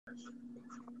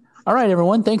All right,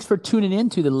 everyone. Thanks for tuning in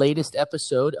to the latest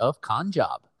episode of Con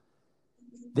Job.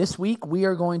 This week we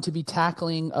are going to be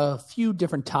tackling a few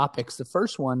different topics. The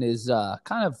first one is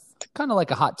kind of like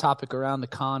a hot topic around the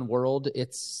con world.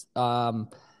 It's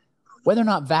whether or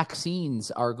not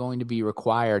vaccines are going to be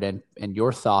required, and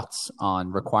your thoughts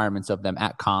on requirements of them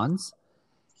at cons,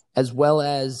 as well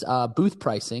as booth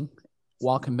pricing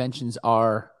while conventions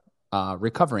are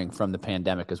recovering from the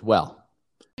pandemic as well.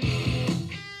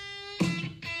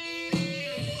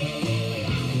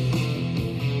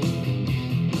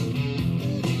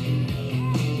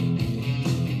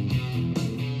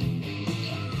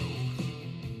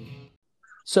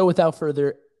 So without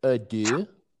further ado,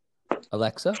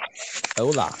 Alexa,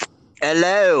 hola.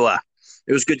 Hello.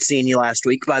 It was good seeing you last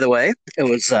week, by the way. It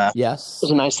was Yes.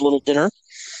 a nice little dinner.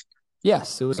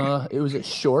 Yes, it was a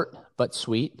short but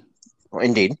sweet.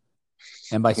 Indeed.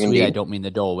 And by sweet, Indeed. I don't mean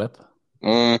the Dole Whip.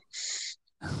 You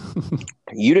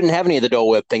didn't have any of the Dole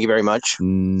Whip. Thank you very much.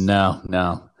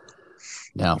 No.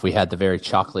 We had the very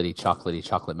chocolate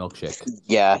milkshake.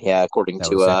 Yeah. According That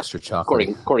to was extra chocolate.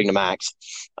 according to Max.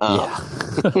 Yeah.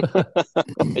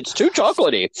 It's too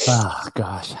chocolatey. Oh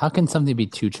gosh, how can something be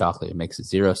too chocolate? It makes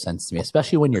zero sense to me,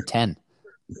 especially when you're 10.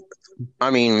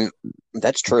 I mean,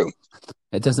 that's true.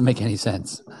 It doesn't make any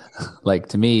sense. Like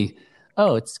to me,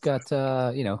 it's got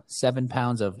 7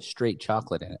 pounds of straight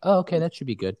chocolate in it. Oh, okay, that should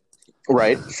be good.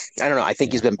 Right. I don't know. I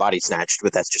think he's been body snatched,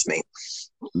 but that's just me.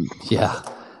 Yeah,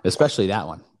 especially that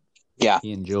one. Yeah.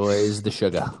 He enjoys the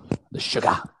sugar.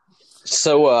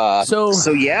 So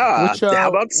yeah. How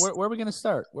about where are we going to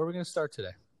start? Where are we going to start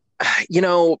today?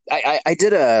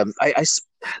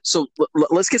 So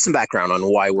let's get some background on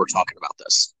why we're talking about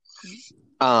this.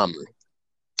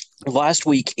 Last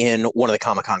week in one of the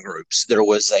Comic-Con groups, there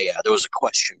was a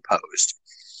question posed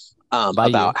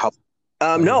about how.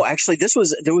 No, actually,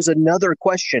 there was another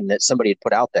question that somebody had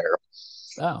put out there.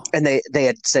 Oh. And they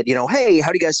had said, hey,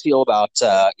 how do you guys feel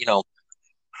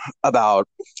about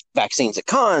vaccines at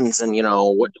cons, and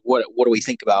what do we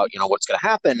think about what's going to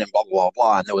happen, and blah blah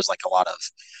blah. And there was a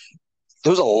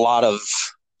lot of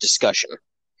discussion.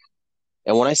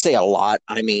 And when I say a lot,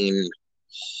 I mean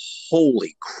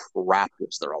holy crap,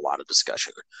 was there a lot of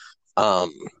discussion.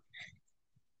 And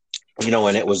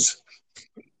it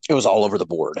was all over the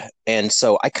board. And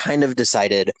so I kind of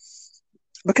decided,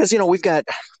 because we got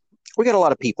a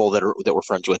lot of people that we're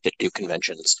friends with that do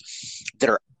conventions, that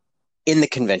are in the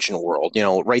convention world.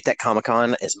 Right, that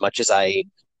Comic-Con, as much as I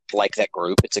like that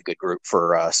group, it's a good group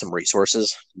for some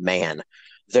resources. Man,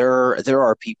 there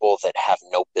are people that have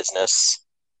no business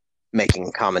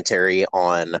making commentary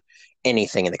on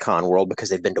anything in the con world because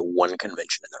they've been to one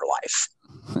convention in their life.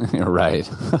 Right.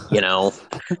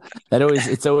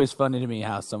 It's always funny to me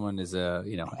how someone is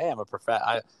hey,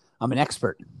 I'm an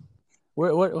expert.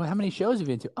 How many shows have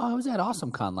you been to? Oh, I was at Awesome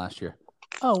Con last year.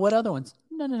 Oh, what other ones?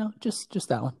 No, just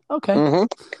that one. Okay.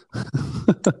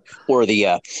 Mm-hmm. Or the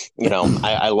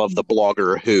I love the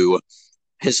blogger who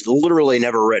has literally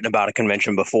never written about a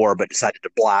convention before, but decided to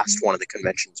blast one of the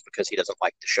conventions because he doesn't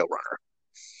like the showrunner.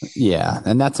 Yeah,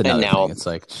 and that's another thing. It's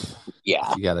like,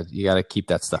 yeah, you gotta keep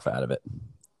that stuff out of it.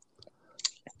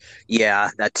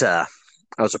 Yeah, that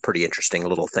was a pretty interesting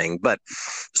little thing. But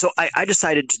so I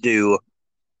decided to do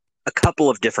a couple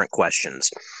of different questions.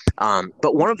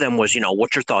 But one of them was,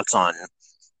 what's your thoughts on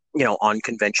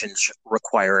conventions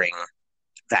requiring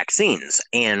vaccines?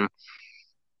 And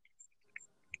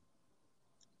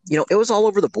it was all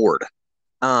over the board.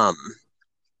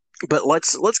 But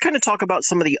let's kind of talk about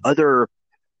some of the other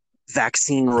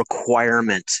vaccine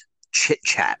requirement chit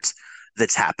chat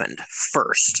that's happened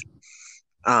first.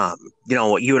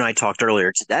 What you and I talked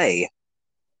earlier today,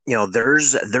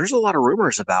 there's a lot of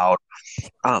rumors about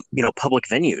public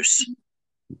venues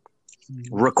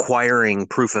requiring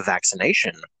proof of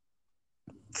vaccination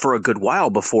for a good while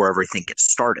before everything gets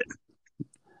started.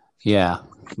 Yeah,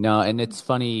 no, and it's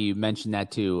funny you mentioned that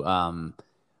too.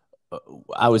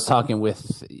 I was talking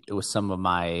with some of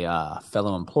my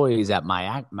fellow employees at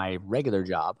my regular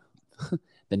job,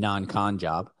 the non-con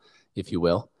job, if you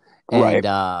will. And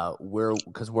right.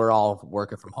 we're all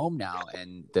working from home now,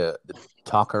 and the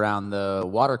talk around the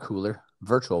water cooler,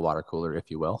 virtual water cooler,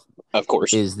 if you will, of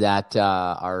course, is that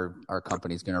our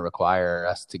company is going to require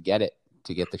us to get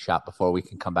the shot before we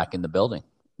can come back in the building.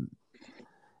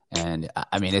 And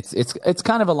I mean, it's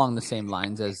kind of along the same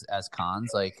lines as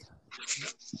cons, like.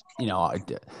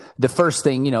 The first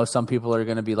thing, some people are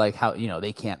going to be like, how,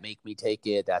 they can't make me take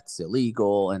it. That's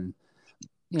illegal. And,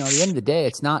 at the end of the day,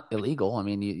 it's not illegal. I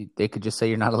mean, they could just say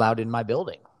you're not allowed in my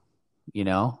building,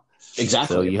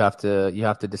 Exactly. So you have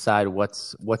to decide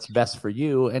what's best for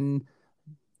you. And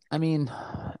I mean,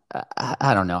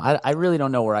 I don't know. I really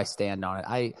don't know where I stand on it.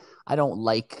 I don't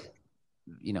like,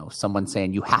 someone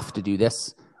saying you have to do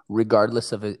this,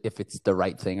 regardless of if it's the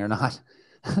right thing or not.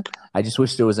 I just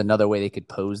wish there was another way they could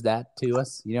pose that to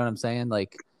us. You know what I'm saying?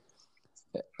 Like,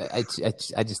 I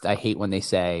hate when they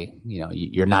say,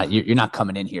 you're not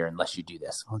coming in here unless you do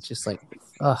this. Well, it's just like,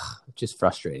 it's just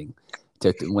frustrating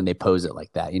when they pose it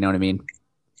like that. You know what I mean?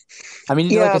 I mean,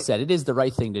 like I said, it is the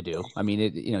right thing to do. I mean,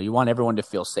 you want everyone to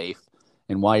feel safe.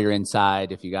 And while you're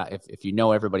inside, if you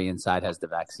know everybody inside has the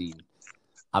vaccine,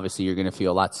 obviously you're going to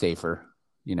feel a lot safer,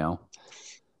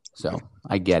 So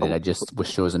I get it. I just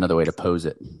wish there was another way to pose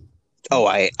it. Oh,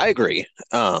 I agree.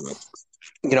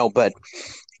 But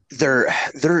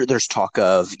there's talk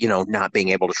of, not being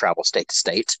able to travel state to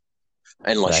state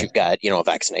unless you've got, a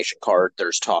vaccination card.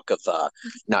 There's talk of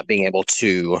not being able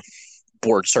to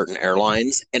board certain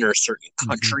airlines, enter certain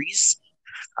countries.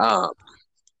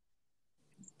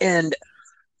 And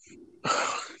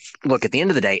look, at the end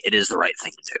of the day, it is the right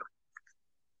thing to do.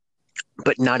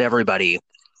 But not everybody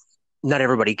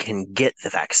can get the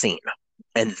vaccine.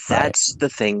 And that's the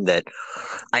thing that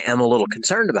I am a little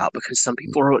concerned about, because some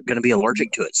people are going to be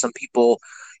allergic to it. Some people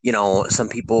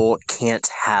can't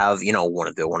have, one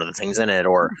of the things in it,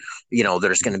 or,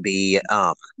 there's going to be,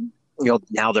 now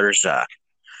there's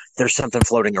something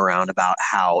floating around about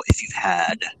how if you've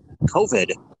had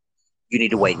COVID, you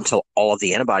need to wait until all of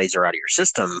the antibodies are out of your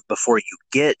system before you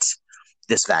get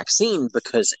this vaccine,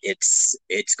 because it's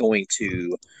going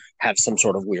to have some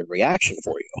sort of weird reaction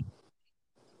for you.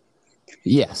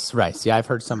 Yes, right. See, I've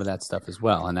heard some of that stuff as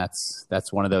well, and that's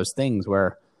one of those things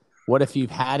where, what if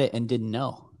you've had it and didn't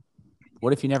know?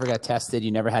 What if you never got tested,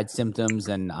 you never had symptoms,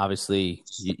 and obviously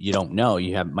you don't know,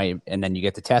 and then you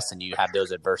get the test and you have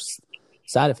those adverse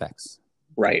side effects.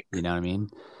 Right. You know what I mean?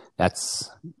 That's,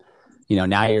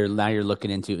 now you're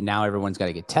looking into, now everyone's got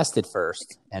to get tested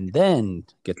first and then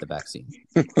get the vaccine.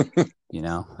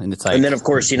 And it's like, and then of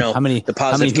course, how many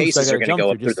positive cases are going to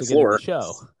go up through the floor.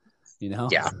 Show.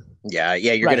 Yeah.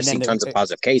 You're going to see tons of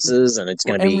positive cases, and it's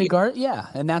going to be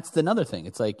and that's another thing.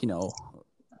 It's like,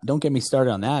 don't get me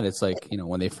started on that. It's like,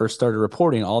 when they first started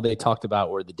reporting, all they talked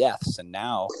about were the deaths, and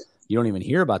now you don't even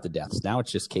hear about the deaths. Now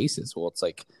it's just cases. Well, it's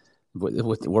like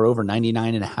we're over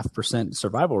 99.5%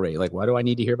 survival rate. Like, why do I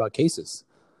need to hear about cases?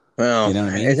 Well, you know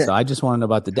what I mean? So I just want to know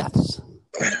about the deaths.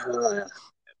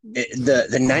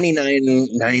 The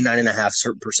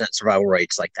 99.5% survival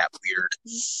rate's like that weird.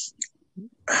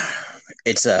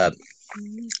 It's a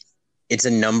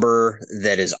number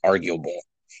that is arguable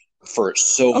for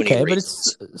so many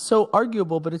reasons. But it's so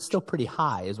arguable, but it's still pretty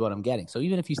high, is what I'm getting. So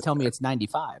even if you tell me it's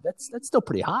 95, that's still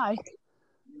pretty high,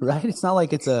 right? It's not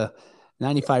like it's a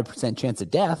 95% chance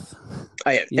of death.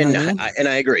 I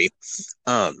agree.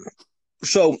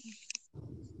 So,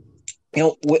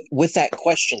 with that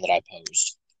question that I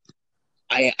posed,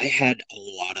 I had a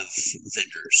lot of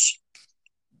vendors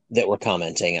that were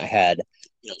commenting. I had,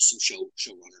 some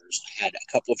showrunners. I had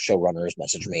a couple of showrunners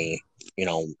message me,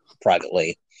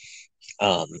 privately,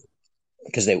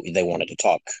 because they wanted to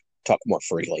talk more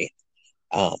freely.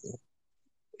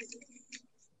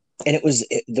 And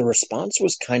the response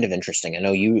was kind of interesting. I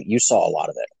know you saw a lot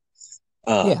of it.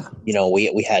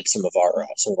 We had some of our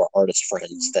artist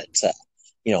friends that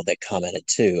that commented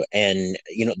too, and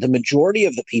the majority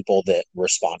of the people that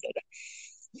responded,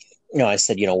 I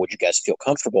said, would you guys feel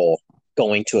comfortable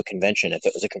going to a convention if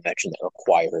it was a convention that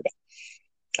required,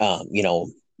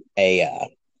 a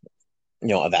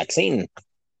vaccine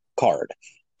card?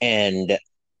 And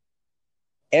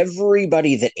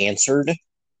everybody that answered,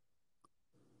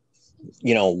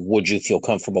 would you feel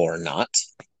comfortable or not?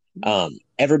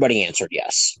 Everybody answered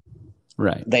yes.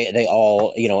 Right. They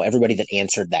all, everybody that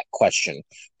answered that question,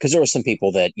 because there were some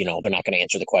people that, they're not going to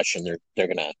answer the question. They're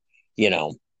going to,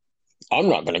 I'm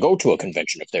not going to go to a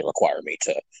convention if they require me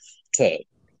to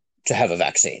have a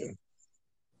vaccine.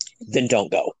 Then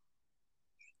don't go.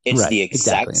 It's the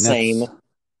exact same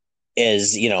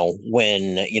as,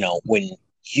 when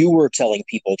you were telling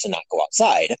people to not go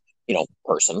outside,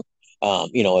 person,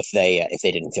 if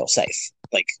they didn't feel safe.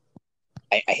 Like,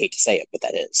 I hate to say it, but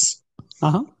that is.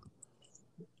 Uh-huh.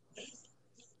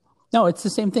 No, it's the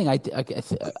same thing.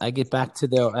 I get back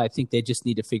to I think they just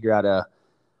need to figure out a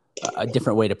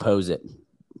different way to pose it.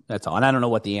 That's all. And I don't know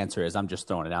what the answer is. I'm just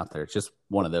throwing it out there. It's just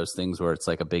one of those things where it's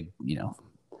like a big,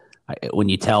 when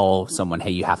you tell someone,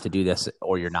 hey, you have to do this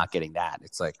or you're not getting that,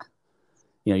 it's like,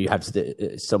 you have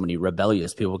so many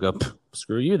rebellious people go,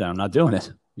 screw you, then I'm not doing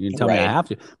it. You can tell me I have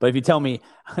to. But if you tell me,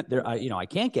 I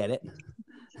can't get it,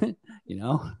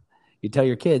 You tell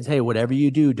your kids, hey, whatever you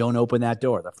do, don't open that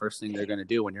door. The first thing they're going to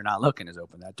do when you're not looking is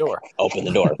open that door. Open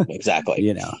the door.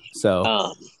 Exactly.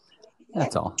 So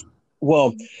that's all.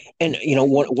 Well, and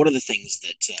one of the things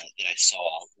that I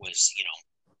saw was,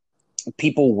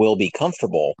 people will be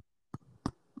comfortable,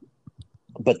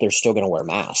 but they're still going to wear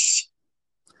masks.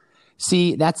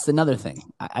 See, that's another thing.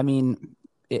 I mean,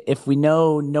 if we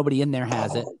know nobody in there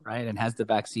has it, right, and has the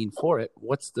vaccine for it,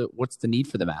 what's the need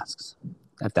for the masks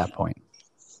at that point?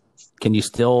 Can you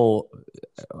still?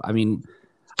 I mean,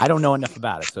 I don't know enough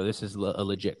about it, so this is a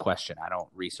legit question. I don't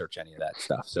research any of that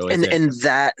stuff. So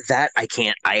that I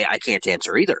can't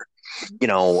answer either.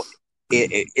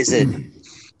 Is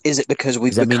it because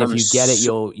we've does that mean if you get it,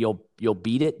 you'll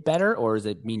beat it better, or does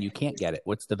it mean you can't get it?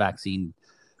 What's the vaccine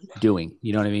doing?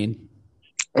 You know what I mean?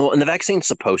 Well, and the vaccine's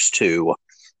supposed to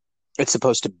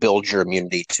build your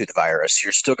immunity to the virus.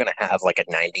 You're still going to have like a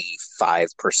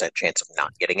 95% chance of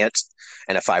not getting it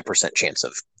and a 5% chance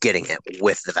of getting it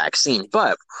with the vaccine.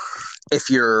 But if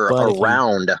you're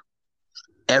around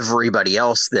everybody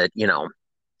else that,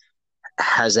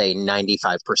 has a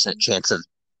 95% chance of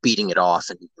beating it off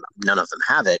and none of them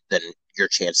have it, then your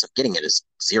chance of getting it is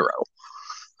zero.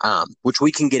 Which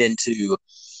we can get into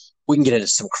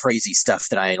some crazy stuff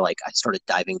that I started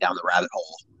diving down the rabbit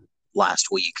hole last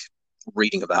week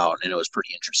reading about, and it was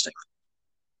pretty interesting.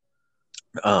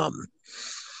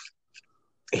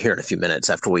 Here in a few minutes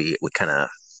after we kind of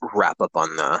wrap up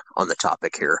on the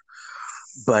topic here,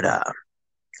 but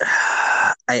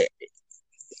I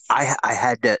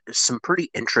had some pretty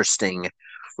interesting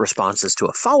responses to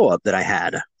a follow-up that I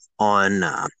had on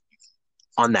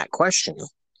that question.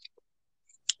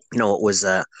 It was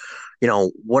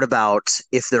what about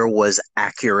if there was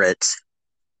accurate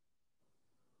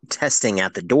testing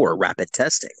at the door, rapid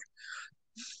testing?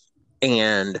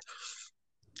 And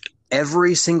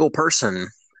every single person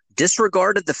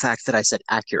disregarded the fact that I said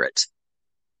accurate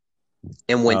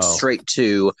and went straight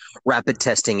to rapid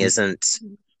testing isn't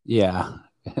accurate.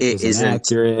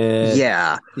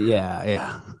 Yeah.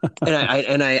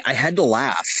 and I had to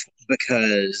laugh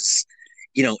because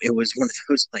it was one of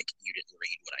those you didn't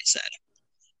read what I said.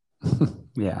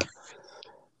 Yeah.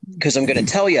 Because I'm going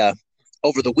to tell you,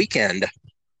 over the weekend,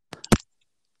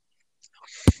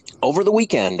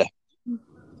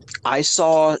 I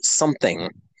saw something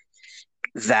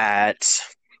that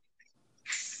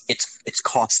it's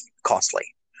costly.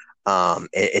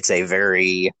 It's a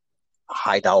very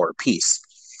high dollar piece,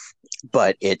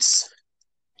 but it's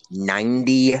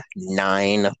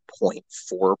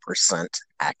 99.4%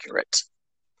 accurate.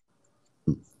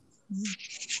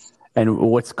 And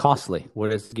what's costly?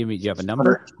 Do you have a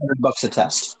number? $100 a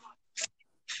test.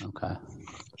 Okay.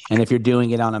 And if you're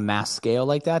doing it on a mass scale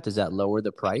like that, does that lower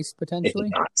the price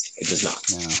potentially? It does not.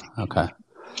 No. Okay.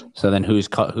 So then who's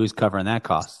covering that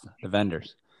cost? The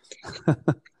vendors.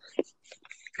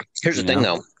 Here's the thing,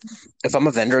 though. If I'm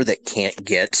a vendor that can't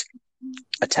get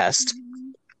a test,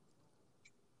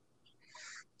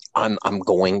 I'm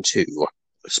going to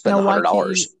spend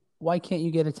 $100. Why can't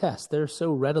you get a test? They're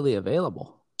so readily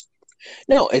available.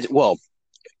 No,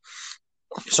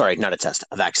 sorry, not a test,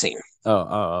 a vaccine.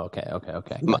 Oh, okay.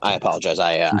 Gotcha. I apologize.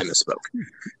 I misspoke.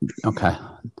 Okay.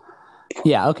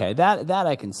 Yeah, okay. That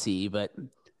I can see, but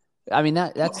I mean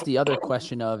that's the other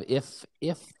question of if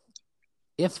we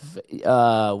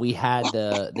had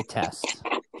the test,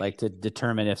 to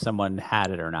determine if someone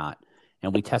had it or not,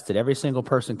 and we tested every single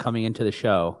person coming into the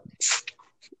show,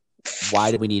 why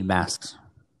do we need masks?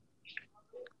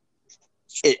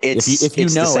 If you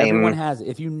know everyone has it,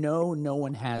 if you know no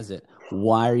one has it,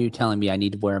 why are you telling me I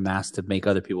need to wear a mask to make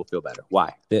other people feel better?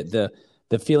 Why? The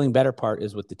feeling better part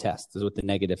is with the test, is with the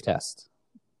negative test.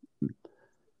 I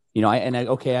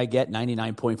get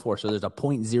 99.4, so there's a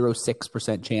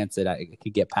 0.06% chance that I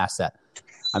could get past that.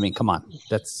 I mean, come on,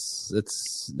 that's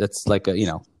like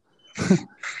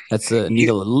that's a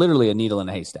needle, literally a needle in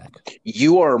a haystack.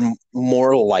 You are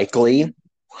more likely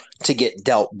to get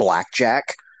dealt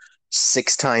blackjack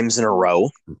 6 times in a row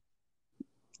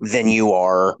than you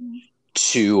are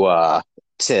to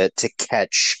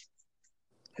catch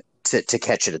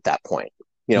it at that point.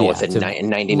 With a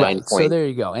 99 point. So there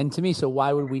you go. And to me, so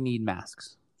why would we need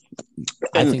masks?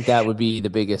 I think that would be the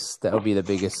biggest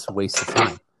waste of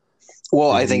time.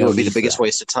 Well, I think it would be the biggest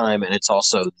waste of time, and it's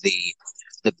also the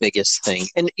biggest thing.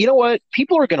 And you know what?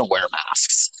 People are going to wear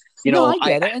masks. I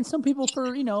get it. And some people,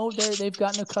 they've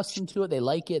gotten accustomed to it. They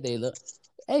like it.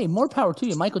 Hey, more power to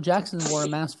you. Michael Jackson wore a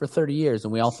mask for 30 years,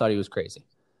 and we all thought he was crazy.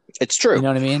 It's true. You know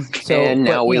what I mean? And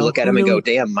now we look at him and go,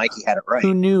 damn, Mikey had it right.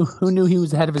 Who knew he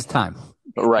was ahead of his time?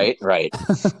 Right, right.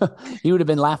 He would have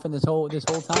been laughing this whole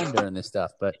time during this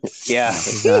stuff, but Yeah.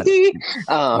 he's not.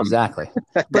 Exactly.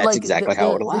 But That's like exactly how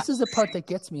I would this laugh. is the part that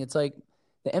gets me. It's like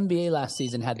the NBA last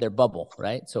season had their bubble,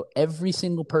 right? So every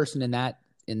single person in that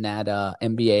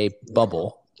NBA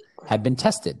bubble had been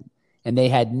tested, and they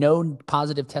had no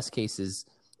positive test cases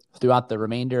throughout the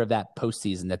remainder of that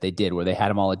postseason that they did, where they had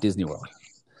them all at Disney World.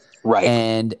 Right.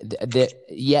 And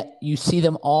yet you see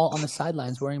them all on the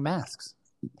sidelines wearing masks.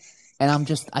 And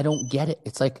I don't get it.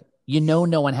 It's like,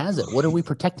 no one has it. What are we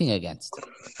protecting against?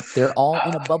 They're all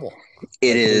in a bubble. It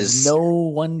Like, is. there's no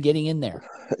one getting in there.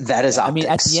 That is optics. I mean,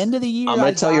 at the end of the year, I'm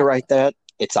going to tell you right that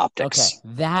it's optics.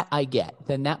 Okay, that I get.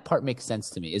 Then that part makes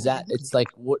sense to me. It's like,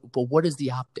 but what is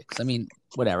the optics? I mean,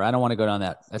 whatever. I don't want to go down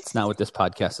that. That's not what this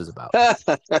podcast is about.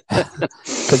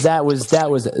 Because that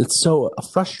was it's so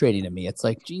frustrating to me. It's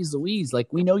like, geez Louise, like,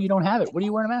 we know you don't have it. What are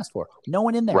you wearing a mask for? No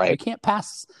one in there. Right. You can't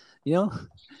pass, you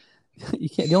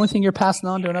can't. The only thing you're passing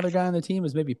on to another guy on the team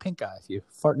is maybe pink eye if you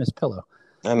fart in his pillow.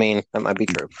 I mean, that might be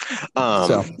true.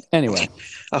 So anyway,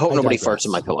 I hope nobody farts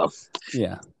in my pillow.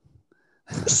 Yeah.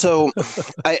 So,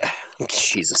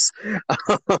 Jesus,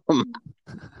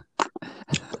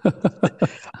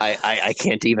 I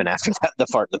can't even after that, the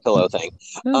fart in the pillow thing.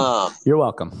 You're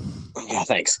welcome. Yeah,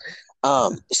 thanks.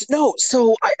 So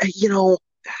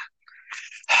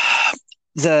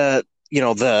the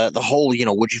whole,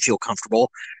 would you feel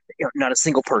comfortable? Not a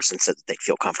single person said that they'd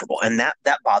feel comfortable, and that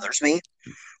bothers me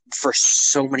for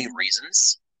so many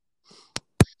reasons.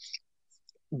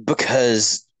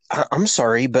 Because I'm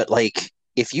sorry, but like,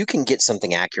 if you can get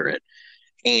something accurate,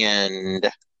 and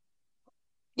that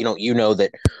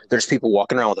there's people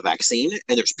walking around with a vaccine,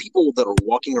 and there's people that are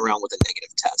walking around with a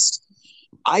negative test.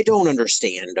 I don't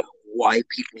understand why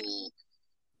people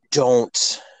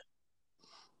don't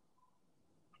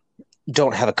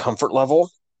have a comfort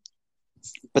level,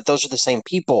 but those are the same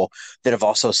people that have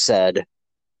also said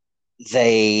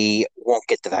they won't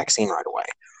get the vaccine right away.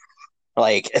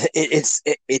 Like, it's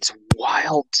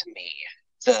wild to me.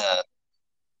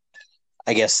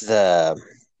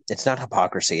 It's not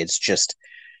hypocrisy. It's just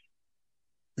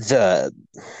the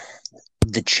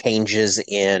changes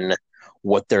in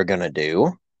what they're going to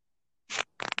do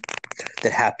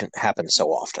that happen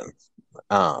so often.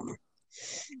 I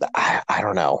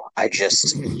don't know. I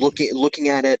just looking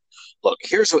at it. Look,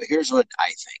 here's what I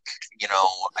think.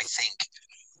 I think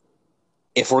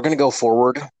if we're going to go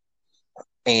forward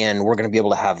and we're going to be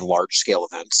able to have large scale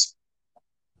events,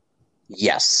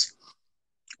 yes,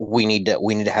 we need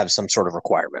to have some sort of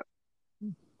requirement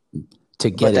to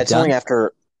get but that's it done. only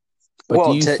after. But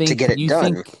well, do you think, to get it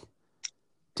done.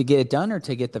 To get it done, or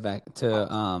to get to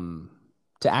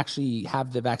actually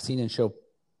have the vaccine and show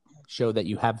that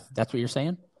you have. That's what you're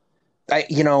saying. I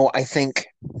think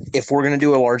if we're going to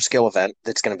do a large scale event,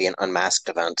 that's going to be an unmasked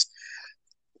event.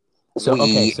 So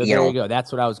there you go.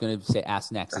 That's what I was going to say.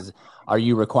 Ask next is, are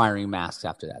you requiring masks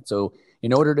after that? So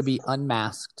in order to be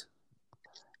unmasked,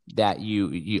 that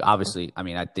you obviously, I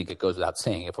mean, I think it goes without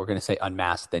saying, if we're going to say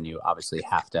unmasked, then you obviously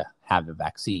have to have the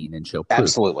vaccine and show proof.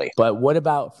 Absolutely. But what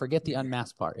about, forget the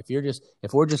unmasked part. If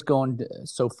we're just going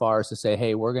so far as to say,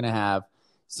 hey, we're going to have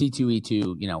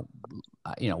C2E2,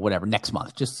 whatever, next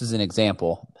month, just as an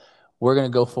example, we're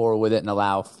going to go forward with it and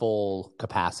allow full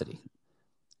capacity.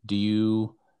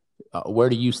 Where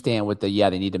do you stand with they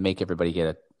need to make everybody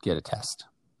get a test?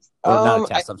 Or not a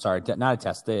test. I'm sorry, not a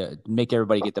test. They make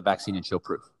everybody get the vaccine and show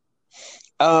proof.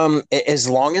 As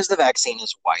long as the vaccine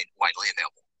is widely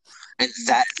available, and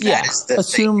that is the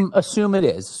thing. Assume it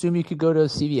is. Assume you could go to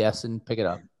CVS and pick it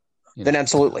up. Then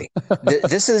absolutely.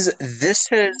 This is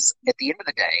at the end of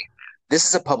the day, this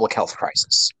is a public health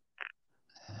crisis,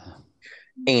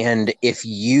 and if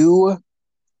you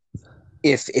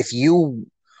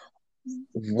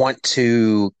want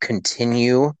to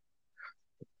continue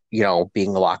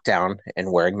being locked down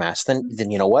and wearing masks, then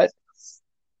you know what?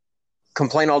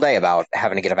 Complain all day about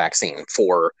having to get a vaccine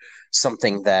for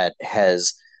something that it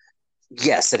has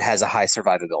a high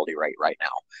survivability rate right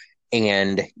now.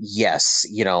 And yes,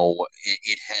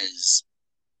 it has,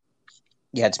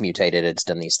 it's mutated, it's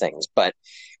done these things. But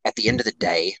at the end of the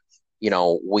day,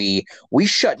 we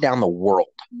shut down the world,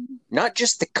 not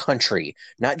just the country,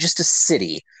 not just a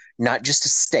city, not just a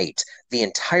state, the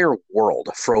entire world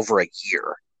for over a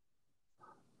year.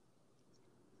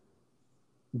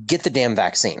 Get the damn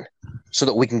vaccine so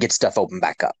that we can get stuff open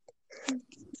back up.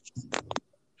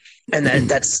 And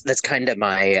that's kind of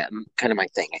my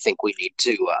thing. I think we need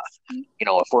to,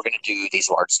 if we're going to do these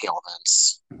large scale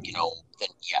events, then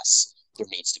yes, there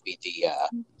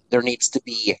needs to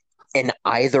be an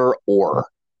either or.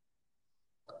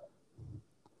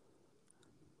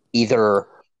 Either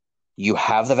You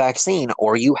have the vaccine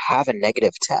or you have a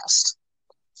negative test.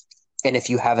 And if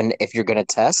you're going to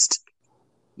test,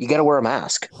 you got to wear a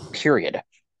mask. Period.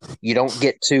 You don't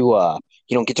get to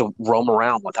roam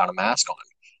around without a mask on.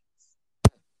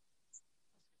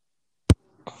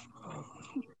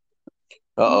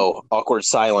 Uh-oh, awkward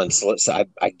silence. I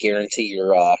guarantee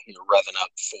you're revving up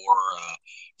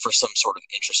for some sort of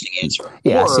interesting answer.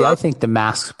 Yeah, see, I Or think the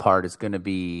mask part is going to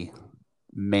be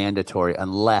mandatory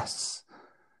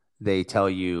they tell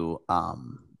you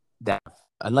that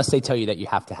unless they tell you that you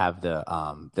have to have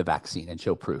the vaccine and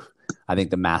show proof. I think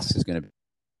the mask is going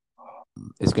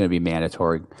to be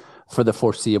mandatory for the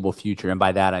foreseeable future, and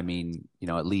by that I mean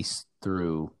at least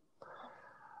through.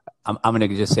 I'm going to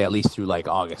just say at least through like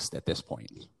August at this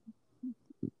point.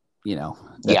 yeah,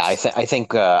 I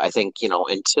think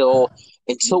until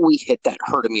we hit that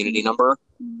herd immunity number,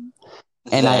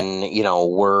 and then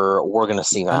we're going to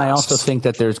see masks. And I also think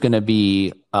that there's going to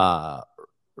be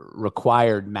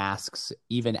required masks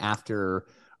even after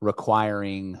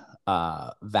requiring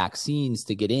vaccines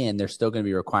to get in. They're still going to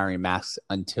be requiring masks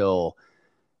until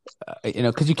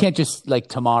because you can't just like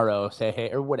tomorrow say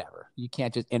hey or whatever. You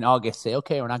can't just in August say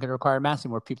okay we're not going to require masks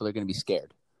anymore. People are going to be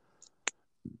scared.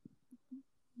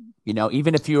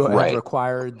 Even if you have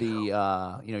required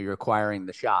you're requiring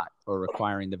the shot or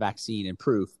requiring the vaccine and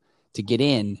proof to get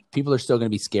in, people are still going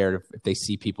to be scared if they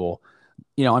see people.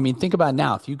 I mean, think about it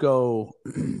now. If you go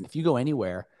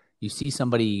anywhere, you see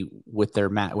somebody with their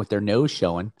nose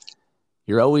showing,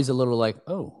 you're always a little like,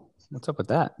 oh, what's up with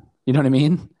that? You know what I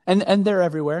mean? And they're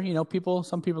everywhere.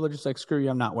 Some people are just like, screw you,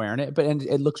 I'm not wearing it. But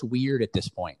it looks weird at this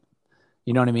point.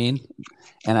 You know what I mean?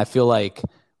 And I feel like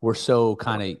we're so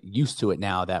kind of used to it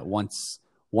now that once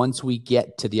we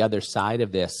get to the other side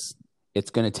of this, it's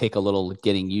going to take a little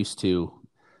getting used to.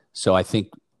 So I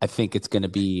think it's going to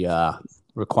be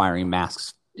requiring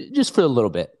masks just for a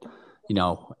little bit.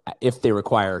 If they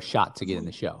require a shot to get in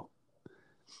the show,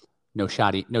 no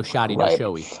shotty, no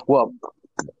showy. Well,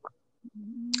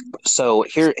 so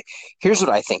here's what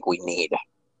I think we need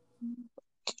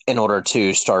in order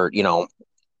to start,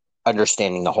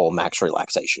 understanding the whole mask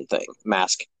relaxation.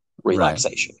 Right.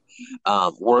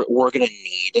 We're gonna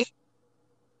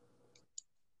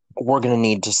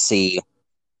need to see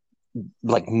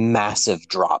like massive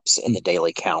drops in the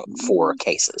daily count for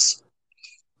cases.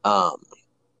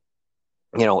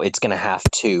 It's gonna have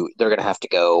to. They're gonna have to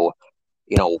go,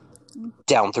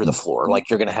 down through the floor. Like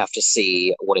you're gonna have to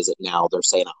see what is it now? They're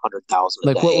saying 100,000.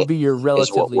 Like what would be your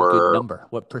relatively good number?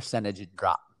 What percentage would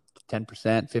drop? 10%,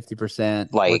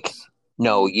 50%? Like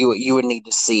no, you would need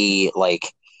to see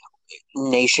like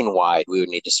nationwide. We would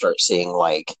need to start seeing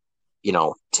like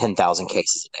 10,000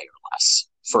 cases a day or less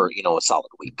for a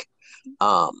solid week.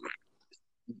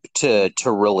 To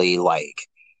really like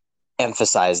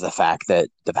emphasize the fact that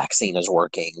the vaccine is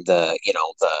working, the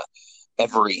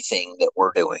everything that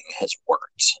we're doing has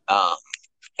worked.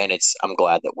 And I'm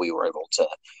glad that we were able to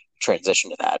transition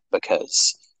to that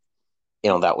because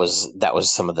that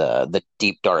was some of the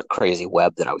deep, dark, crazy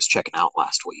web that I was checking out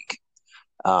last week.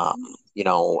 And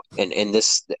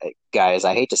this, guys,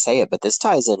 I hate to say it, but this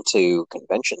ties into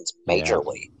conventions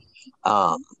majorly.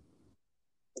 Yeah.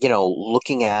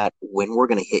 Looking at when we're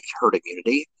going to hit herd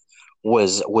immunity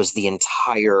was the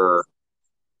entire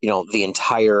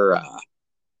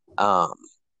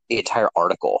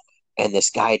article, and this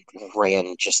guy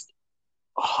ran just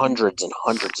hundreds and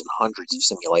hundreds and hundreds of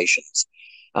simulations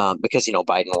because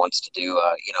Biden wants to do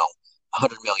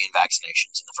 100 million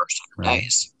vaccinations in the first 100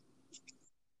 days.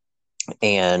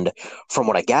 And from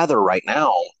what I gather right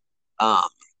now,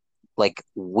 like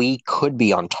we could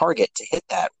be on target to hit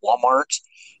that. Walmart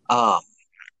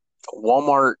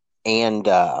and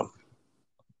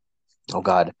oh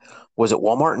God, was it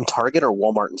Walmart and Target or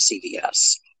Walmart and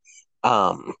CVS?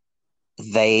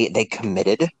 They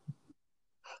committed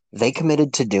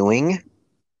to doing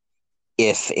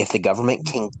if the government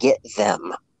can get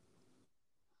them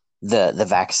the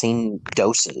vaccine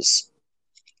doses.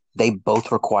 They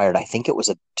both required, I think it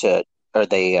was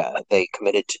they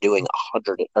committed to doing 1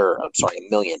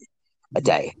 million a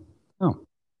day. Oh.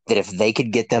 That if they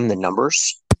could get them the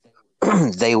numbers,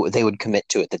 they would commit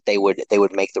to it, that they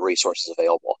would make the resources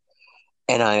available.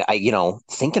 And I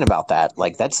thinking about that,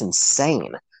 like that's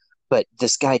insane. But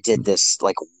this guy did this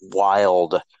like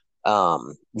wild, a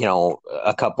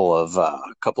couple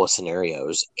of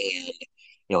scenarios, and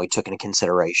he took into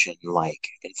consideration like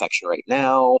infection rate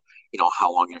now,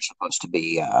 how long you're supposed to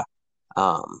be,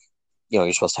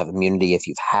 you're supposed to have immunity if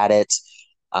you've had it,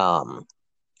 and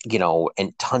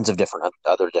tons of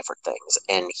other different things.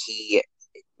 And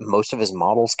most of his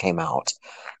models came out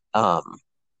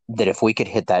that if we could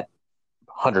hit that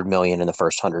 100 million in the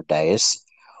first 100 days,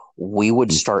 we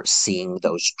would start seeing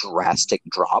those drastic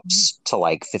drops to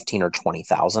like 15 or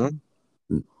 20,000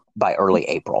 by early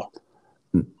April.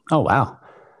 Oh, wow.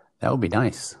 That would be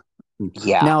nice.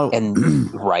 Yeah. Now,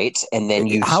 right. And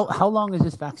then how long is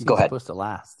this vaccine supposed to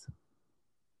last?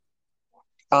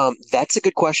 That's a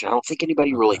good question. I don't think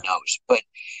anybody really knows. But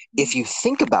if you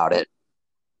think about it,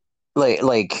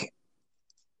 like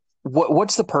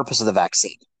what's the purpose of the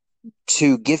vaccine?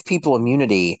 To give people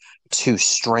immunity to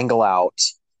strangle out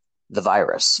the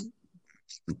virus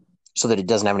so that it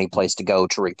doesn't have any place to go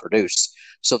to reproduce,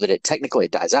 so that it technically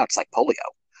it dies out. It's like polio.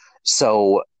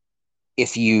 So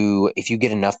if you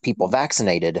get enough people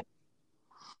vaccinated,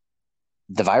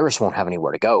 the virus won't have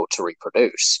anywhere to go to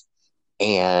reproduce,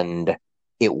 and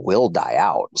it will die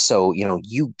out. So,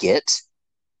 you get,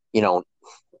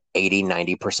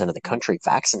 80-90% of the country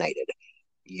vaccinated,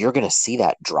 you're going to see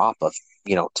that drop of,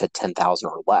 to 10,000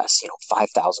 or less,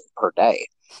 5,000 per day.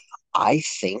 I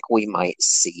think we might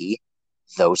see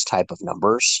those type of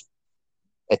numbers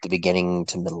at the beginning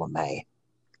to middle of May.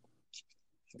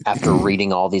 After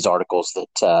reading all these articles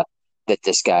that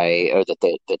this guy, or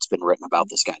that's been written about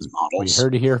this guy's models. We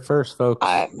heard it here first, folks.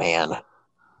 Man.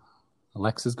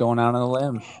 Alexa's going out on a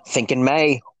limb. Thinking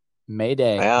May. May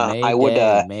Day. Yeah, I would.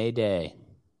 May Day.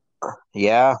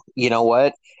 Yeah, you know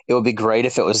what? It would be great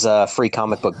if it was a free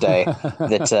comic book day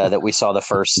that we saw the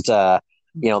first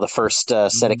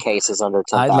set of cases under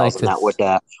 10,000. That would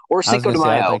or Cinco de Mayo.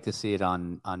 I'd like to see it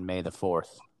on May the 4th,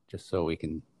 just so we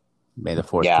can May the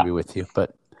 4th to be with you.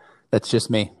 But that's just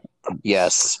me.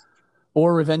 Yes.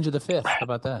 Or Revenge of the 5th. How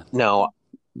about that? No.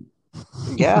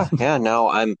 Yeah, no.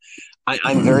 I'm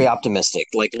very optimistic.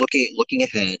 Like looking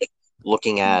ahead,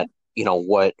 looking at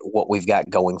what we've got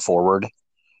going forward.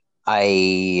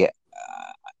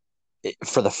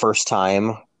 For the first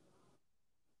time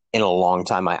in a long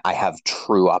time, I have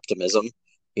true optimism.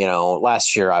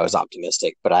 Last year I was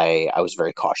optimistic, but I was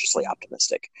very cautiously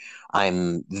optimistic.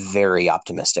 I'm very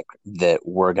optimistic that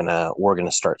we're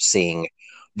gonna start seeing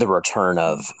the return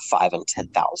of 5,000 and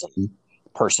 10,000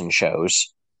 person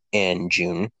shows in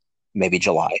June, maybe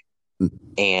July,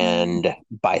 and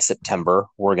by September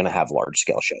we're gonna have large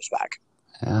scale shows back.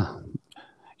 Yeah,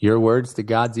 your words to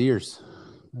God's ears.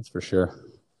 That's for sure.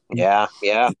 Yeah.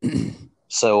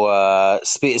 So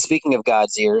speaking of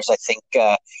God's ears, I think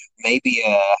maybe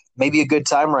a good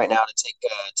time right now to take a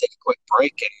quick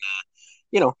break and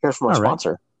hear from our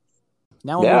sponsor.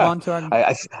 Now we'll move on to our.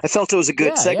 I felt it was a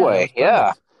good segue.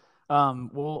 Yeah.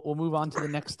 We'll move on to the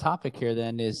next topic here.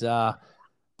 Then is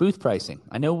booth pricing.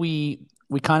 I know we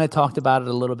kind of talked about it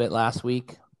a little bit last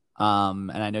week,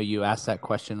 and I know you asked that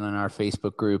question on our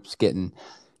Facebook groups,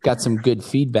 got some good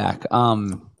feedback.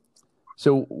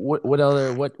 So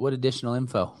what additional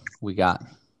info we got?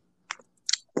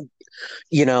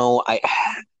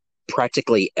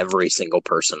 Practically every single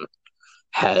person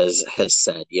has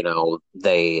said,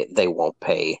 they won't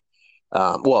pay.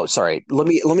 Well, sorry, let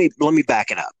me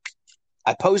back it up.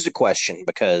 I posed a question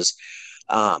because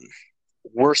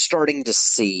we're starting to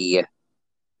see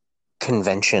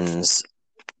conventions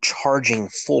charging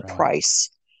full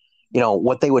price,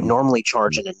 what they would normally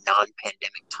charge in a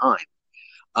non-pandemic time.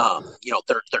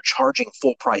 They're charging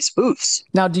full price booths.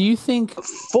 Now, do you think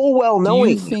full well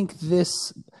knowing? Do you think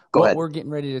this? We're getting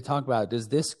ready to talk about, does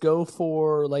this go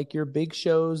for like your big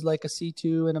shows like a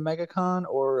C2 and a MegaCon,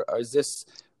 or is this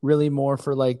really more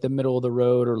for like the middle of the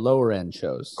road or lower end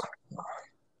shows?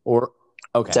 Or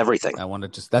it's everything.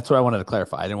 That's what I wanted to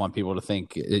clarify. I didn't want people to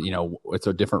think it's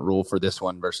a different rule for this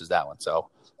one versus that one. So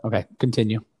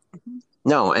continue.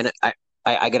 No, and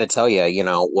I got to tell you,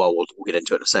 well, we'll get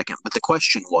into it in a second. But the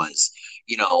question was,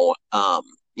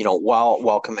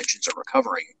 while conventions are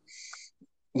recovering,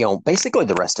 basically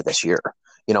the rest of this year,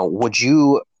 would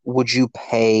you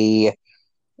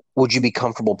be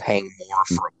comfortable paying more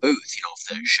for a booth, if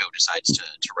the show decides to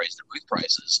raise their booth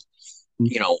prices,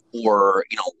 or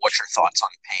what's your thoughts on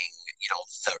paying,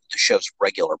 the show's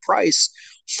regular price,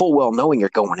 full well knowing you're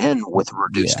going in with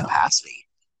reduced capacity.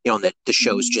 That the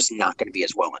show's just not going to be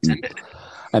as well attended.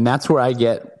 And that's where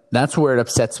it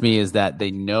upsets me, is that they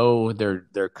know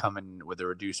they're coming with a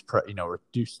reduced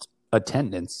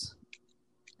attendance,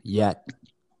 yet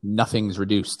nothing's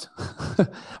reduced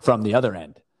from the other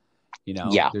end.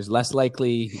 There's less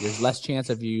chance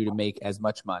of you to make as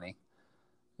much money,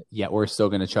 yet we're still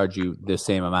going to charge you the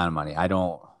same amount of money. I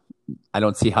don't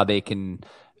see how they can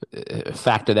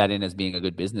factor that in as being a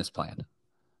good business plan.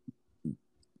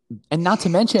 And not to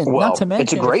mention,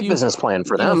 it's a great business plan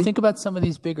for them. Think about some of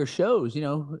these bigger shows,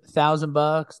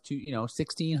 $1,000 to,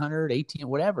 $1,600, $1,800,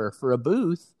 whatever for a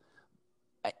booth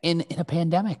in a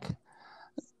pandemic.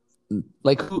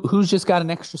 Like who's just got an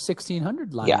extra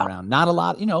 1,600 lying Yeah. around? Not a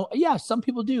lot, yeah, some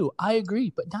people do. I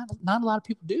agree, but not a lot of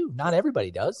people do. Not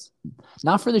everybody does.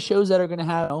 Not for the shows that are going to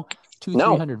have two,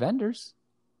 No. 300 vendors.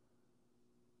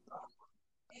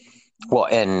 Well,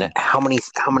 and how many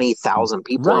thousand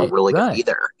people are really going to be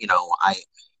there?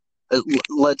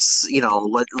 Let's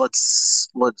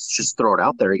just throw it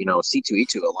out there.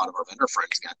 C2E2, a lot of our vendor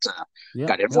friends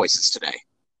got invoices today.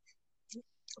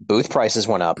 Booth prices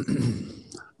went up.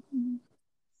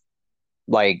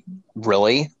 Like,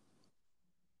 really?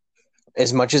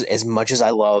 As much as I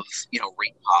love,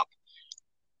 Ring Pop,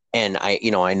 and I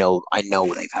know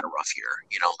they've had a rough year.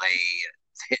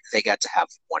 They got to have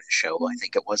one show, I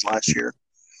think it was last year.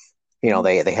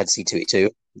 They had C2E2,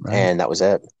 right, and that was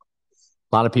it.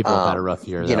 A lot of people have had a rough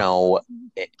year,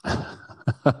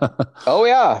 oh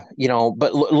yeah,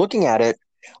 but looking at it,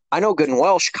 I know good and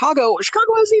well Chicago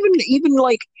hasn't even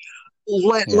like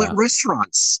let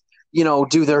restaurants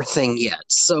do their thing yet.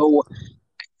 So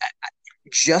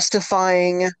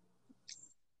justifying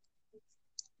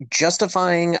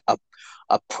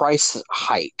a price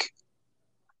hike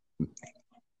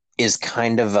is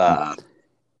kind of I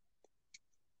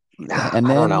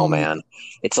don't know, man.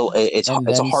 It's a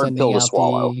hard pill to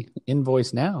swallow.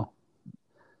 Invoice now.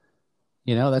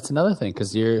 That's another thing,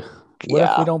 because what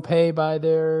if we don't pay by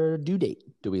their due date?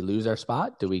 Do we lose our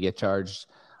spot? Do we get charged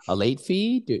a late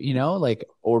fee? All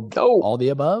the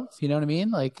above? You know what I mean?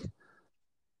 Like,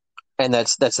 and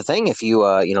that's the thing. If you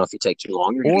if you take too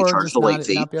long, you're going to be charged a late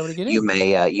fee. You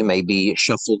may be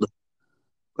shuffled.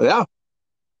 Yeah,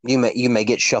 you may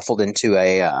get shuffled into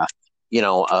a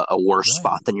worse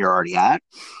spot than you're already at.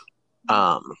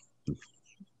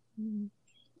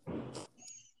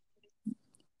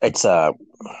 It's I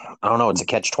don't know. It's a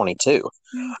catch-22.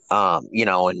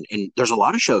 And there's a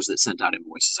lot of shows that sent out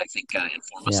invoices. I think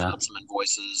Informa sent out some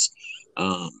invoices.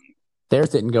 Theirs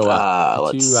didn't go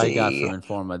up. The two I got from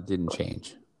Informa didn't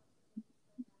change.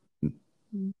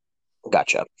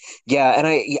 Gotcha. Yeah, and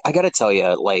I got to tell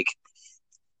you, like,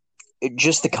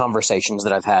 just the conversations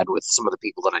that I've had with some of the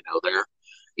people that I know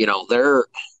there,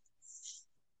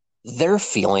 they're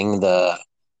feeling the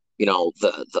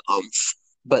umph,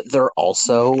 but they're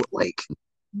also like,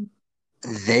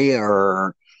 they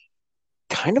are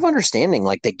kind of understanding,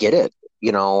 like they get it.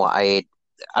 I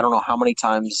don't know how many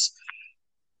times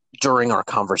during our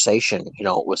conversation, it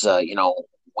was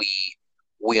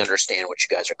we understand what you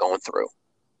guys are going through,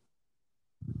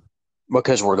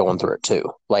 because we're going through it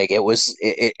too. Like,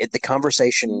 the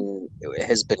conversation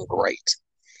has been great.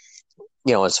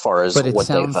 As far as what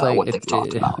they've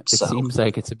talked about. It seems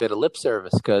like it's a bit of lip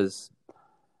service, because,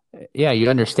 you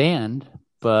understand,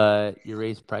 but you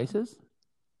raise prices.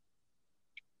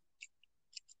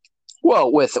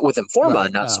 Well, with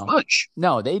Informa, not so much.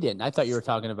 No, they didn't. I thought you were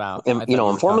talking about.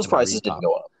 Informa's prices didn't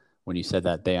go up. When you said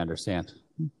that, they understand.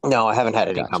 No, I haven't had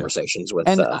any conversations with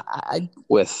really.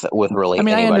 I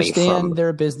mean, anybody. I understand they're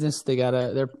a business.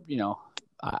 They're.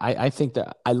 I think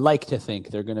that I like to think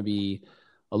they're going to be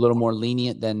a little more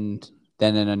lenient than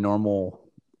in a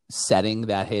normal setting.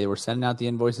 That, hey, we're sending out the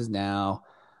invoices now.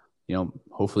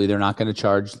 Hopefully they're not going to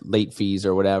charge late fees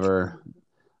or whatever,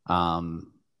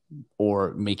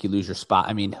 or make you lose your spot.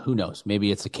 I mean, who knows?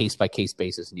 Maybe it's a case by case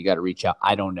basis, and you got to reach out.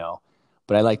 I don't know,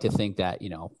 but I like to think that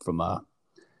from a.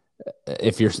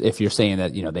 If you're saying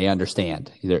that they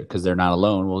understand, either because they're not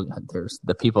alone. Well, there's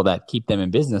the people that keep them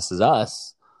in business is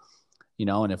us,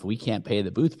 and if we can't pay the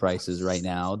booth prices right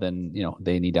now, then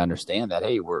they need to understand that,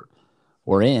 hey, we're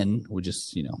in. We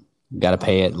just got to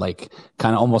pay it, like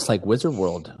kind of almost like Wizard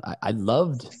World. I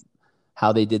loved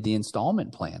how they did the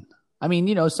installment plan. I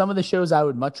mean, some of the shows I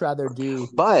would much rather do,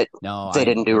 but they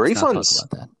didn't do refunds. Not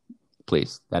talk about that.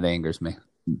 Please, that angers me.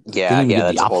 Yeah,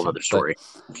 that's a whole other story.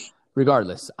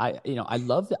 Regardless, I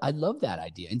love that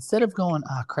idea. Instead of going,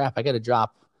 crap, I got to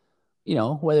drop,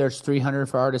 whether it's $300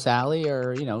 for Artist Alley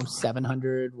or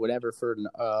 $700 whatever for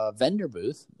a vendor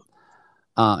booth,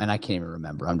 and I can't even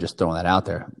remember. I'm just throwing that out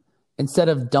there. Instead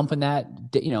of dumping that,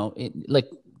 like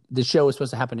the show was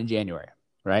supposed to happen in January,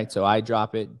 right? So I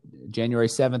drop it January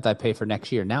 7th. I pay for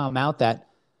next year. Now I'm out that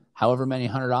however many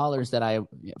 $100 that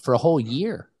for a whole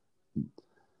year.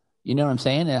 You know what I'm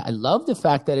saying? And I love the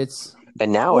fact that it's.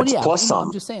 And now it's plus some.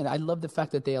 I'm just saying, I love the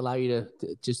fact that they allow you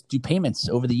to just do payments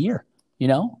over the year.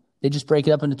 They just break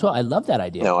it up into 12. I love that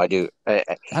idea. No, I do. I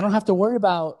don't have to worry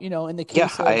about, in the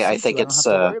case of I think I don't have to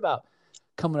worry about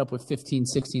coming up with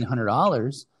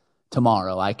 $1,600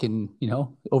 tomorrow. I can,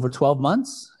 over 12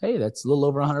 months, hey, that's a little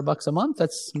over $100 a month.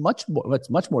 That's much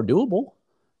more doable.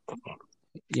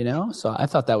 So I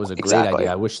thought that was a great idea.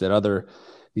 I wish that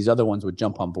these other ones would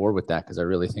jump on board with that, because I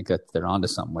really think that they're onto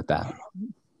something with that.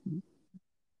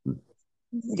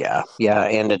 Yeah,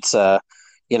 and it's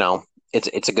you know,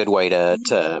 it's a good way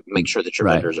to make sure that your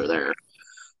Right. vendors are there.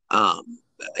 Um,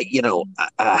 you know,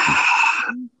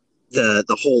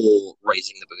 the whole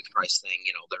raising the booth price thing.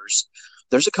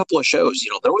 There's a couple of shows.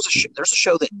 There's a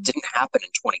show that didn't happen in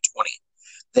 2020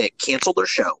 that canceled their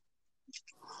show,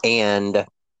 and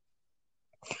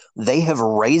they have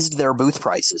raised their booth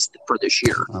prices for this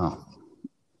year, Oh.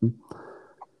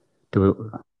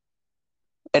 Do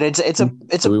and it's a we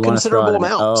want to throw out considerable an?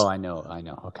 amount. Oh, I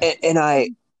know. Okay. And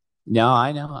No,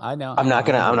 I know I'm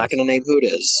who it not is. gonna name who it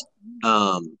is.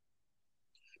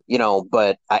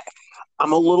 But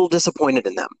I'm a little disappointed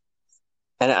in them,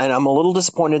 and I'm a little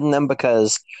disappointed in them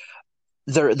because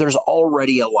there's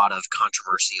already a lot of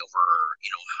controversy over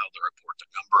how they report their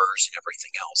numbers and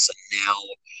everything else, and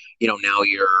now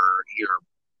you're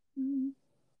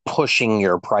pushing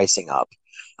your pricing up.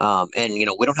 And we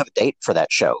don't have a date for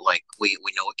that show. Like we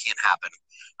know it can't happen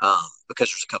because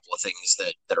there's a couple of things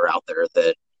that are out there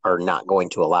that are not going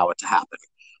to allow it to happen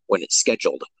when it's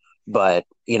scheduled. But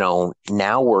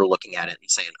now we're looking at it and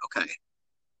saying, okay,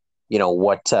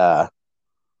 what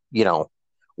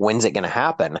when's it going to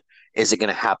happen? Is it going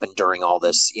to happen during all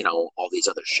this, all these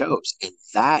other shows? And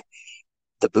that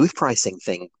the booth pricing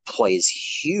thing plays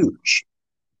huge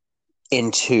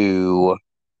into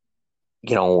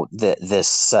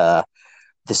this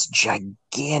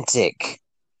gigantic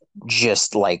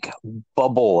just like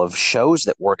bubble of shows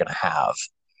that we're going to have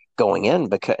going into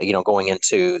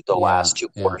the Yeah, last two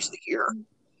yeah. quarters of the year.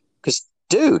 Because,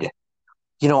 dude,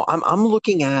 I'm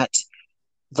looking at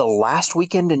the last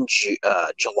weekend in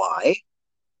July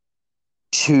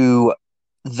to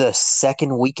the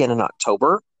second weekend in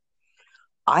October.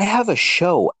 I have a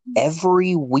show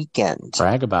every weekend.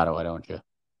 Brag about it, why don't you?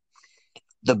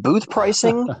 The booth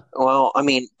pricing, well, I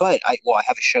mean, I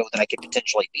have a show that I could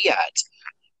potentially be at,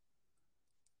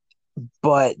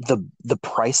 but the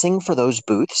pricing for those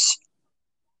booths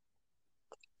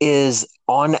is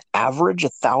on average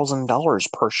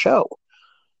 $1,000 per show.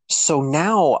 So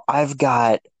now I've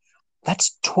got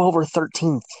that's 12 or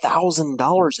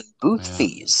 $13,000 in booth Yeah.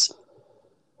 fees.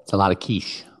 It's a lot of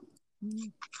quiche.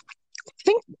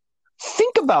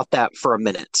 Think about that for a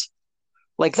minute.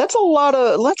 Like that's a lot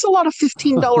of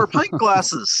 $15 pint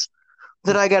glasses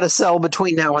that I got to sell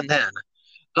between now and then.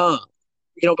 Uh,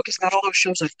 because not all those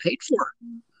shows I've paid for.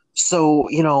 So,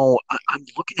 I'm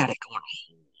looking at it going,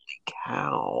 holy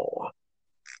cow.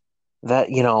 That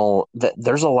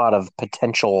there's a lot of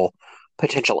potential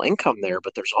income there,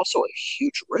 but there's also a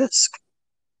huge risk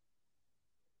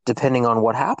depending on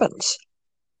what happens.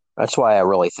 That's why I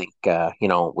really think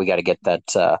we got to get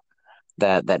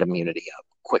that immunity up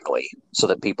quickly so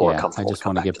that people are Yeah, I comfortable to just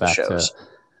come want to back get to the shows.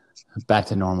 back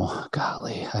to normal.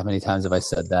 Golly, how many times have I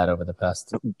said that over the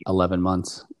past 11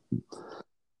 months?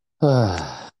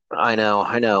 I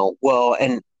know. Well,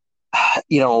 and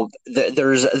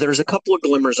there's a couple of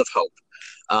glimmers of hope.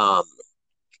 Um,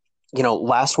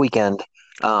 last weekend,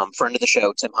 friend of the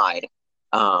show, Tim Hyde,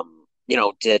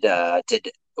 did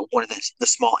one of the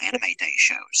small anime day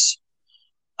shows.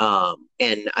 And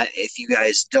if you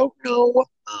guys don't know,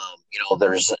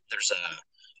 there's a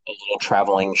little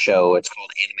traveling show. It's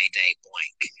called Anime Day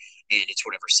Blank, and it's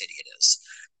whatever city it is.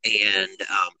 And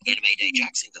Anime Day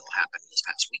Jacksonville happened this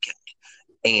past weekend,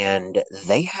 and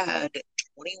they had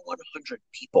 2,100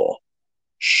 people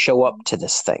show up to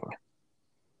this thing.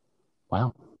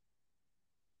 Wow.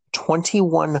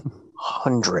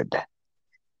 2,100.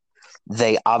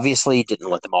 They obviously didn't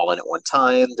let them all in at one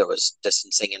time. There was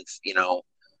distancing and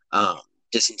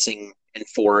distancing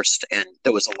enforced, and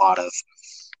there was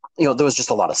just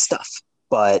a lot of stuff.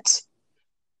 But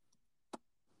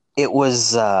it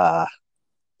was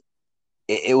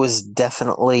it was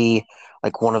definitely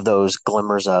like one of those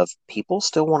glimmers of people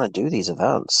still want to do these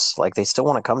events. Like they still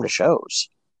want to come to shows.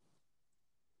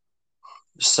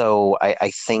 So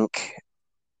I think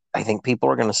people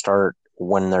are going to start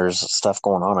when there's stuff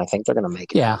going on. I think they're going to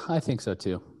make it. Yeah, I think so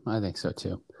too.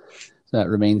 So that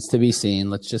remains to be seen.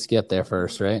 Let's just get there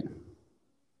first, right?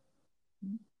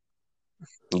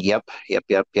 Yep.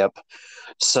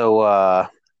 So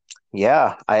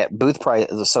I booth price.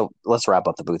 So let's wrap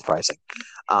up the booth pricing.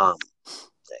 Um,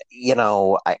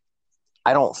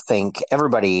 I don't think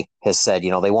everybody has said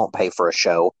they won't pay for a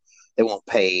show. They won't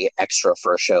pay extra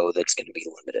for a show that's going to be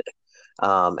limited.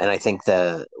 And I think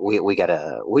that we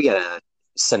gotta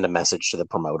send a message to the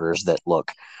promoters that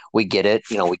look, we get it.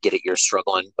 We get it. You're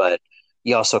struggling, but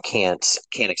you also can't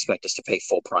expect us to pay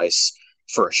full price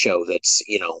for a show that's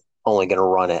only going to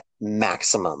run at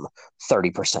maximum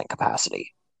 30%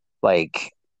 capacity.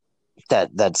 Like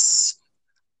that's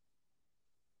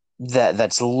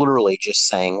that's literally just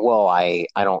saying, well, I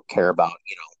don't care about,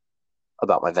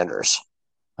 about my vendors.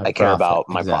 My I care profit, about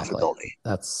my exactly. profitability.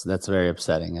 That's very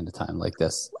upsetting in a time like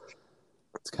this.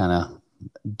 It's kind of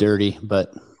dirty,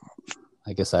 but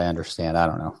I guess I understand. I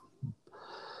don't know.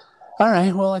 All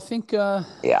right. Well, I think.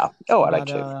 Yeah. Oh, I do got,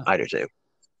 too. I do too.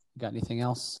 Got anything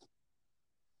else? We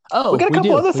Oh, got a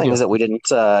couple other We do. things that we didn't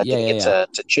Yeah, didn't yeah, get yeah.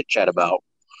 to chit chat about.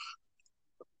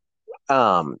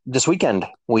 This weekend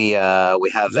we have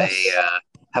Yes,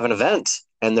 have an event,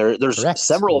 and there's correct.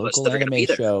 several of us Local that are going to anime be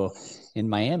there. show in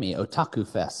Miami, Otaku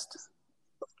Fest.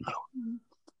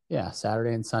 Yeah,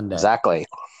 Saturday and Sunday. Exactly.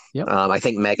 Yep. I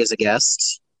think Meg is a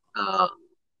guest.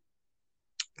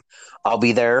 I'll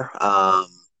be there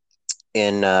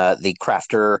in the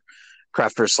crafter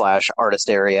slash artist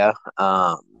area.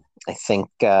 I think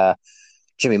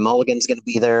Jimmy Mulligan's going to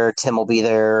be there. Tim will be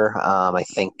there. I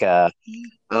think. I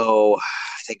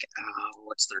think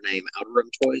what's their name? Outer Rim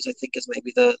Toys, I think, is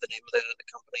maybe the name of the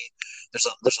company. There's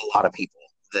a lot of people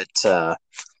that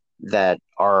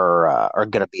are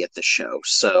going to be at this show.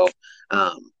 So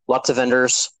lots of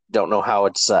vendors. Don't know how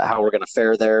we're going to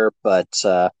fare there, but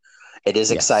it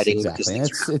is exciting because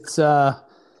exactly. It's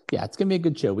yeah, it's gonna be a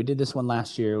good show. We did this one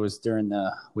last year. It was during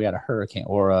we had a hurricane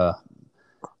or a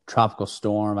tropical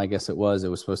storm, I guess it was. It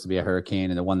was supposed to be a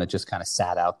hurricane, and the one that just kind of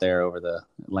sat out there over the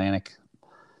Atlantic.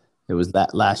 It was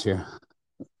that last year.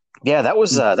 Yeah, that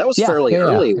was fairly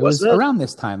early, It was wasn't it? around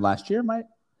this time last year. Might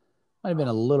have been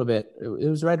a little bit. It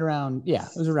was right around. Yeah,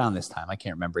 it was around this time. I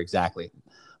can't remember exactly,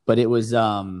 but it was.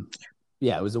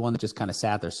 Yeah, it was the one that just kind of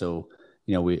sat there. So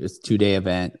it's a 2-day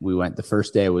event. We went. The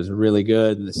first day was really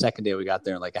good, and the second day we got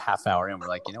there like a half hour in. We're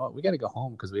like, you know what, we got to go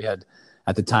home because we had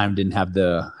at the time didn't have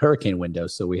the hurricane window,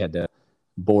 so we had to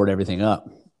board everything up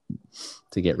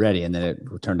to get ready, and then it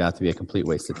turned out to be a complete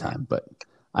waste of time. But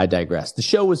I digress. The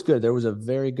show was good. There was a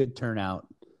very good turnout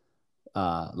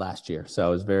last year, so I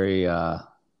was very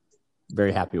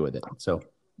very happy with it. So,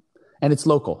 and it's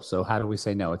local. So how do we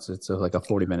say no? It's like a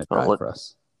 40-minute drive for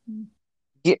us.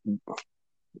 Yeah,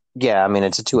 yeah. I mean,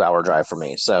 it's a 2-hour drive for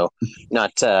me, so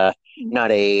not a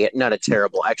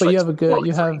terrible. Actually, but you have a good.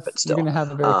 but still, you're going to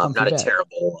have a very comfy not a bed.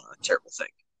 terrible thing.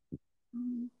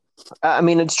 I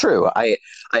mean, it's true. I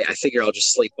figure I'll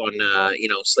just sleep on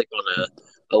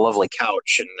a lovely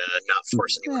couch and not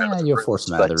force anyone out of the You'll room. force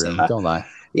them out of the room. Don't lie.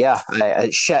 Yeah,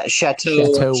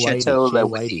 Chateau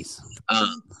Whitey.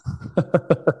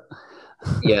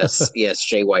 Yes,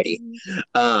 Jay Whitey.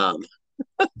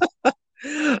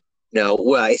 No,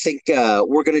 well, I think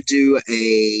we're gonna do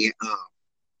a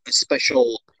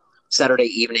special Saturday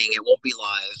evening. It won't be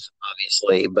live,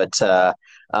 obviously, but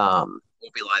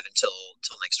won't be live until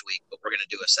next week. But we're gonna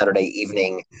do a Saturday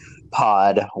evening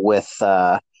pod with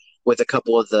a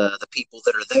couple of the people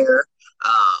that are there.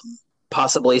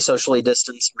 Possibly socially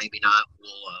distanced, maybe not.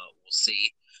 We'll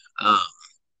see.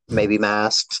 Maybe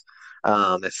masked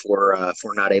if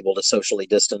we're not able to socially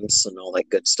distance and all that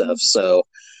good stuff. So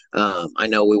I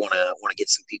know we want to get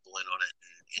some people in on it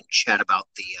and chat about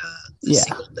the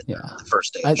sequel, the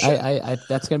first day. I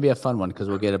that's gonna be a fun one because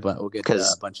we'll get a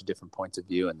bunch of different points of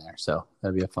view in there. So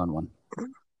that'll be a fun one.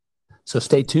 So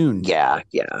stay tuned. Yeah.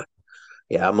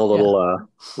 I'm a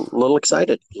little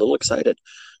excited.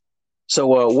 So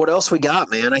what else we got,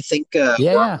 man? I think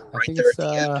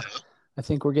I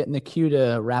think we're getting the cue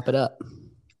to wrap it up.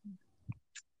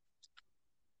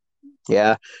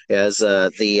 Yeah, as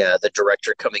the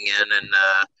director coming in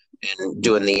and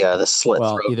doing the slit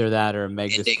throat. Either that or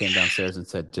Meg just came downstairs and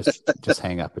said, just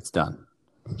hang up, it's done.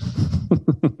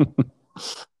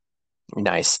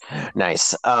 Nice.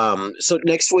 So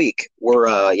next week we're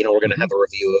going to have a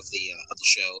review of the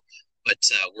show, but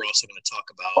we're also going to talk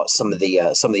about some of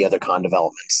the other con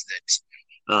developments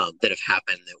that have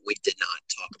happened that we did not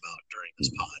talk about during this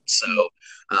pod. So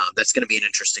that's going to be an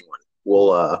interesting one.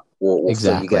 We'll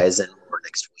fill you guys in more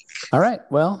next week. All right.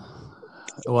 Well,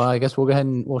 I guess we'll go ahead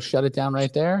and we'll shut it down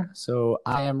right there. So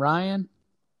I am Ryan,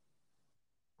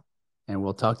 and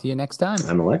we'll talk to you next time.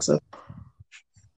 I'm Alexa.